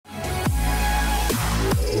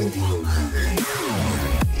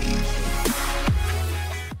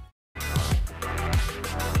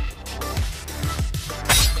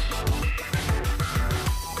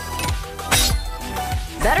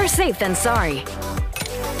Better safe than sorry.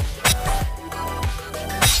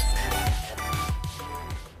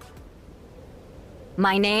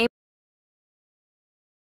 My name?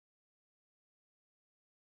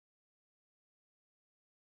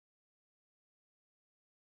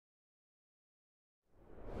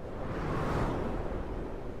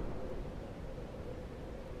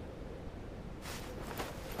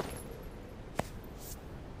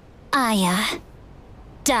 Aya,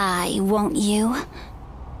 die, won't you?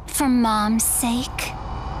 For Mom's sake?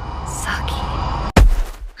 Saki.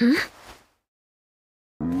 Hmm?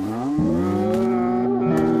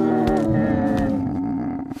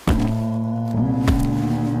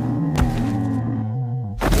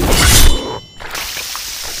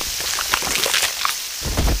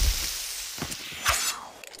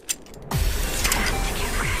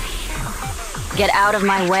 Get out of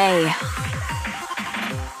my way.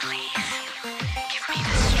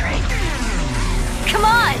 Come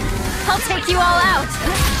on! I'll take you all out!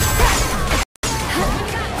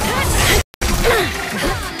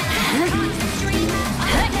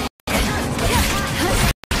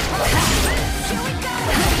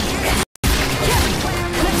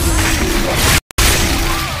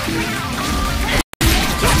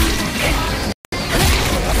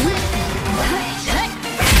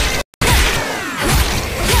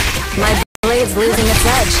 My blade's losing its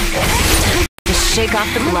edge. Just shake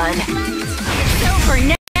off the blood. It's over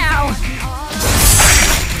now!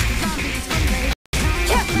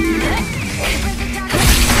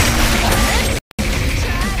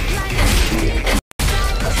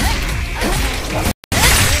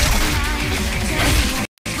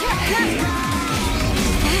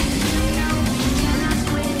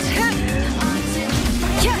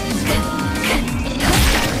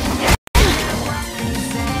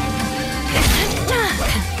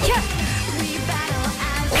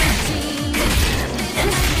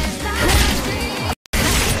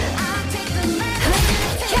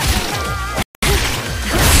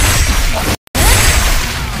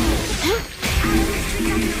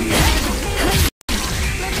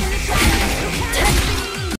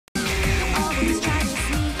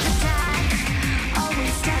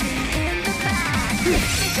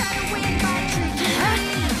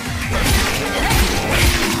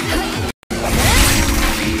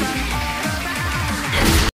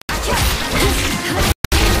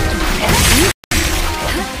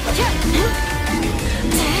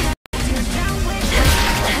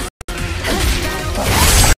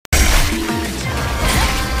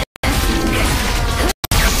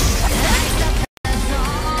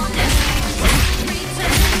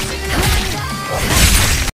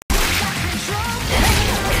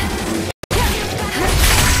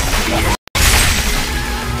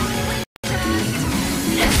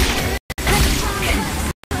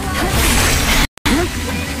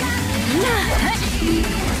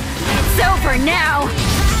 Over now!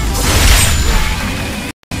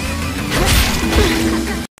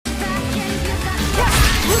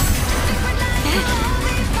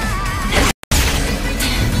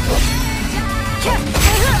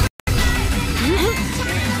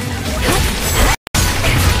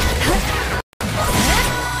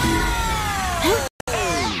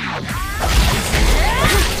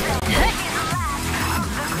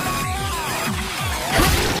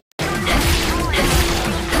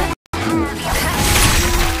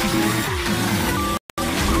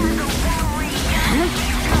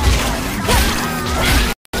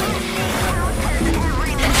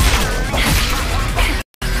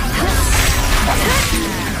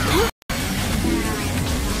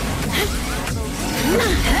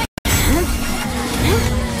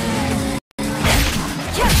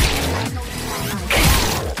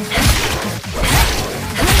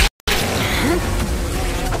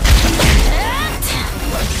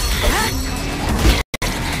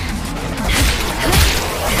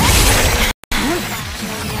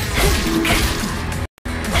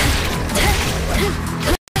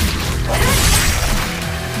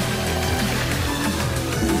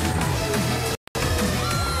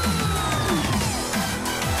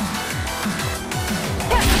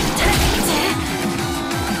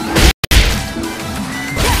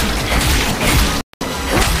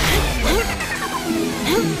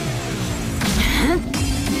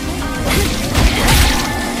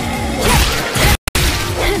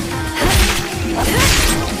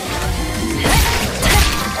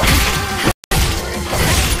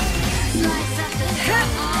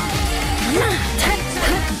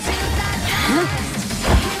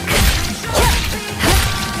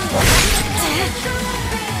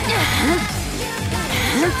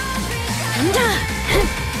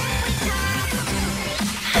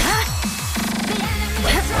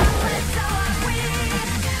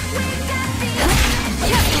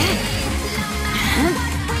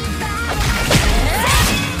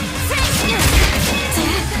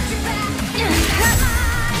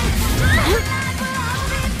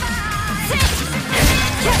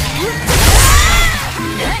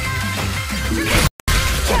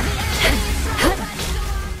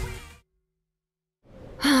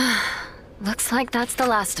 Looks like that's the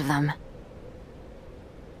last of them.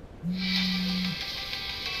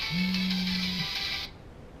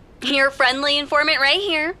 Your friendly informant right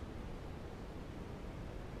here.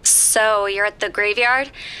 So, you're at the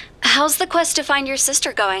graveyard? How's the quest to find your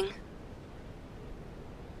sister going?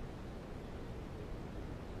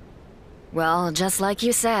 Well, just like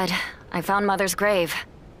you said, I found Mother's grave.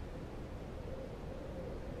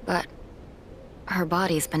 But her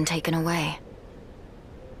body's been taken away.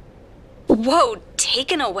 Whoa,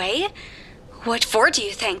 taken away? What for, do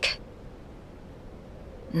you think?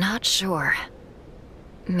 Not sure.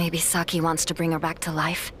 Maybe Saki wants to bring her back to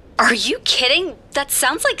life? Are you kidding? That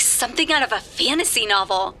sounds like something out of a fantasy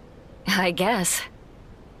novel. I guess.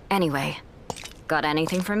 Anyway, got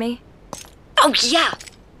anything for me? Oh, yeah!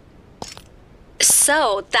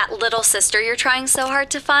 So, that little sister you're trying so hard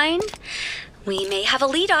to find? We may have a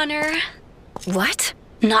lead on her. What?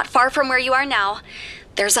 Not far from where you are now.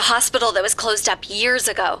 There's a hospital that was closed up years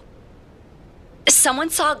ago. Someone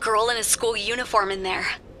saw a girl in a school uniform in there.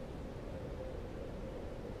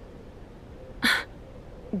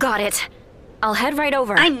 Got it. I'll head right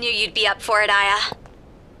over. I knew you'd be up for it, Aya.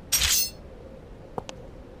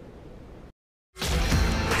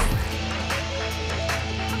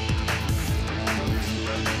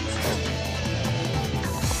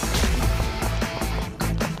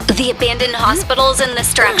 The abandoned hospital's in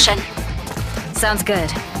this direction. Sounds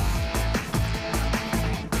good.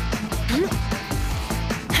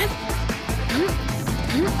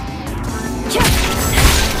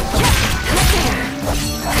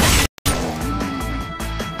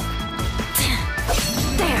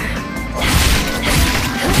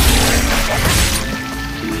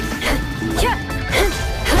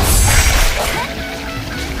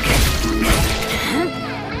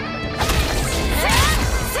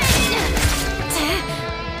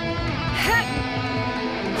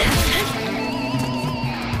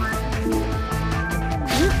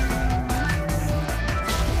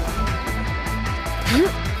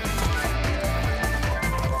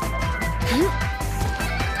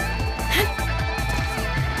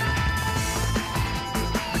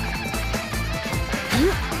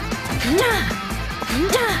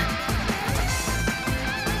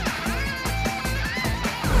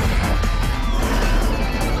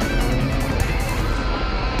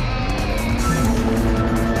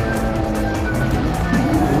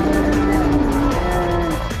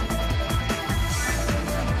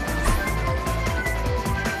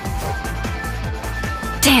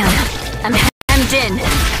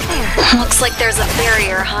 Looks like there's a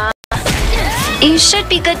barrier, huh? You should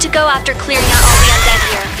be good to go after clearing out all the undead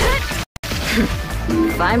here.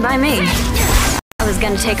 Fine by me. I was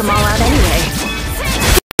gonna take them all out anyway.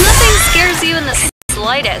 Nothing scares you in the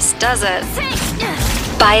slightest, does it?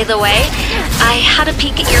 By the way, I had a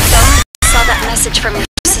peek at your phone and saw that message from your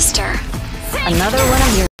sister. Another one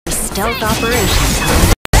of your stealth operations,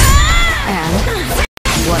 huh? And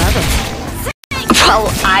what of it?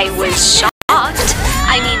 Well, I was shocked.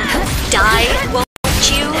 I mean, die, won't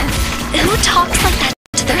you? Who talks like that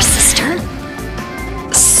to their sister?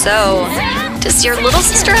 So, does your little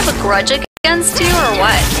sister have a grudge against you, or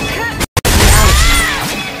what?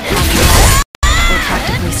 After all, we're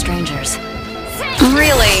practically strangers.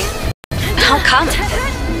 Really? How come?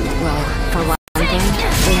 Well, for one thing,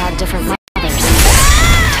 we had different mothers.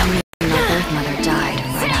 Tell me my birth mother died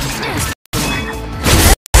right after I was born.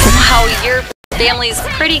 Wow, your family's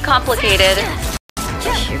pretty complicated.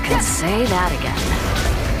 You can say that again.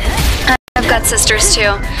 I've got sisters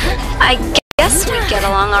too. I guess we get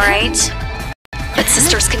along alright. But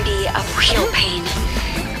sisters can be a real pain,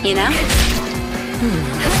 you know?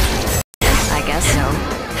 I guess so.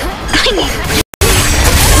 I mean,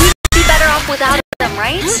 we'd be better off without them,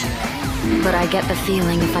 right? But I get the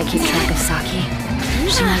feeling if I keep track of Saki,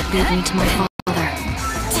 she might lead me to my father.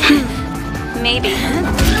 Maybe.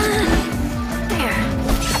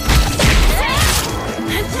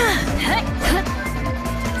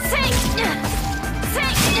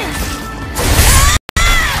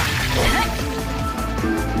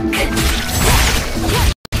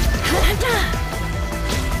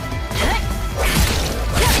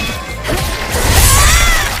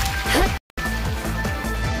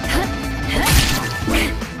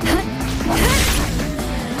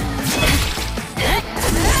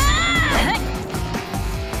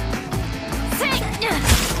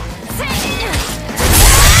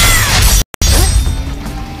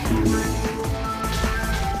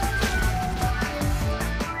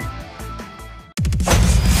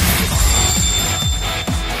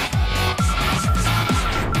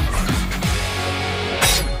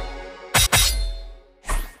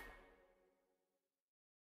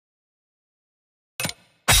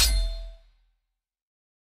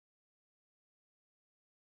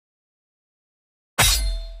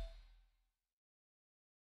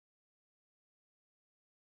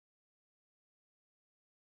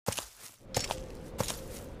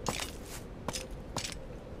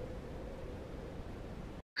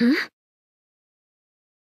 I'm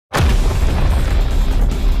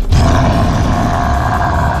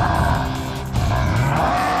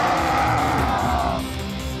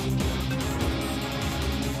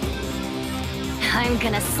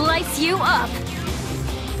gonna slice you up!